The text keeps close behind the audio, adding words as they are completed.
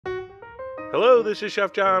Hello, this is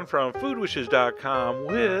Chef John from foodwishes.com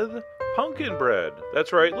with pumpkin bread.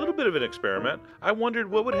 That's right, a little bit of an experiment. I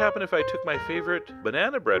wondered what would happen if I took my favorite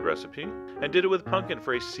banana bread recipe and did it with pumpkin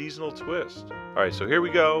for a seasonal twist. Alright, so here we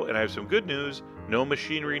go, and I have some good news. No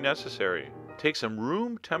machinery necessary. Take some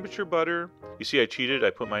room temperature butter. You see I cheated, I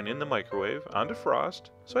put mine in the microwave on defrost,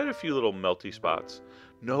 so I had a few little melty spots.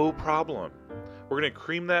 No problem. We're going to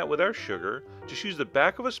cream that with our sugar. Just use the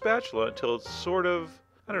back of a spatula until it's sort of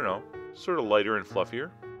lighter and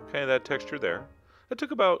fluffier. Kind of that texture there. That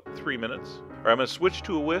took about 3 minutes. All right, I'm going to switch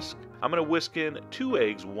to a whisk. I'm going to whisk in 2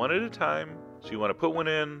 eggs, one at a time. So you want to put one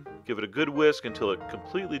in, give it a good whisk until it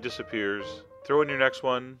completely disappears. Throw in your next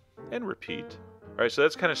one, and repeat. All right, so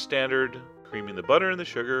that's kind of standard. Creaming the butter and the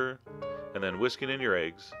sugar, and then whisking in your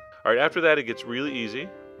eggs. All right, after that it gets really easy.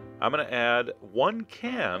 I'm going to add 1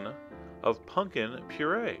 can of pumpkin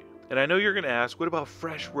puree. And I know you're going to ask, what about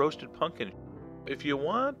fresh roasted pumpkin? If you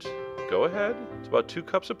want, go ahead. It's about 2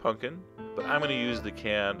 cups of pumpkin, but I'm going to use the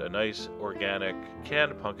canned, a nice organic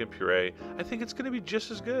canned pumpkin puree. I think it's going to be just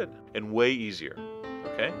as good and way easier,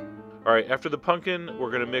 okay? All right, after the pumpkin, we're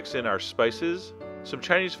going to mix in our spices, some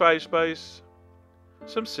Chinese 5-spice,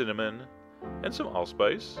 some cinnamon, and some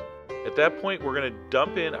allspice. At that point, we're going to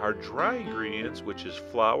dump in our dry ingredients, which is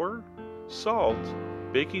flour, salt,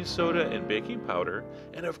 baking soda, and baking powder,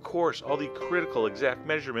 and of course, all the critical exact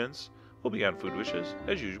measurements will be on Food Wishes,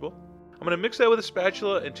 as usual. I'm going to mix that with a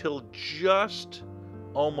spatula until just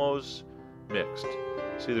almost mixed.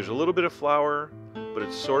 See, there's a little bit of flour, but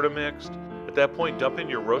it's sort of mixed. At that point, dump in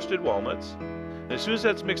your roasted walnuts, and as soon as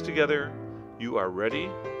that's mixed together, you are ready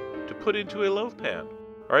to put into a loaf pan.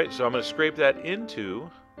 All right, so I'm going to scrape that into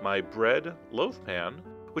my bread loaf pan,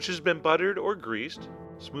 which has been buttered or greased.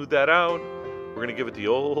 Smooth that out. We're going to give it the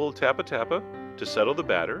old tappa to settle the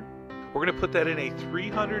batter. We're going to put that in a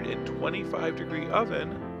 325-degree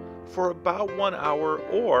oven for about 1 hour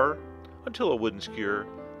or until a wooden skewer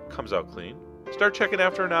comes out clean. Start checking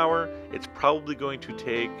after an hour. It's probably going to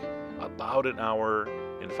take about an hour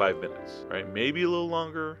and 5 minutes, right? Maybe a little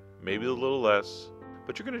longer, maybe a little less,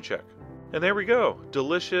 but you're going to check. And there we go.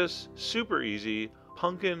 Delicious, super easy,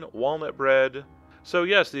 pumpkin walnut bread. So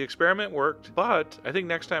yes, the experiment worked, but I think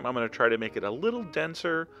next time I'm going to try to make it a little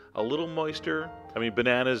denser, a little moister. I mean,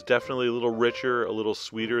 banana is definitely a little richer, a little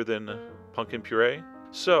sweeter than pumpkin puree.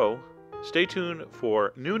 So stay tuned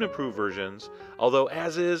for new and improved versions. Although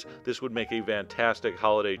as is, this would make a fantastic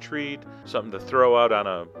holiday treat, something to throw out on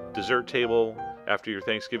a dessert table after your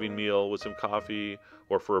Thanksgiving meal with some coffee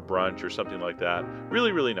or for a brunch or something like that.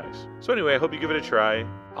 Really, really nice. So anyway, I hope you give it a try.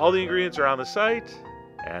 All the ingredients are on the site,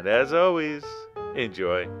 and as always,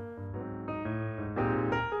 enjoy.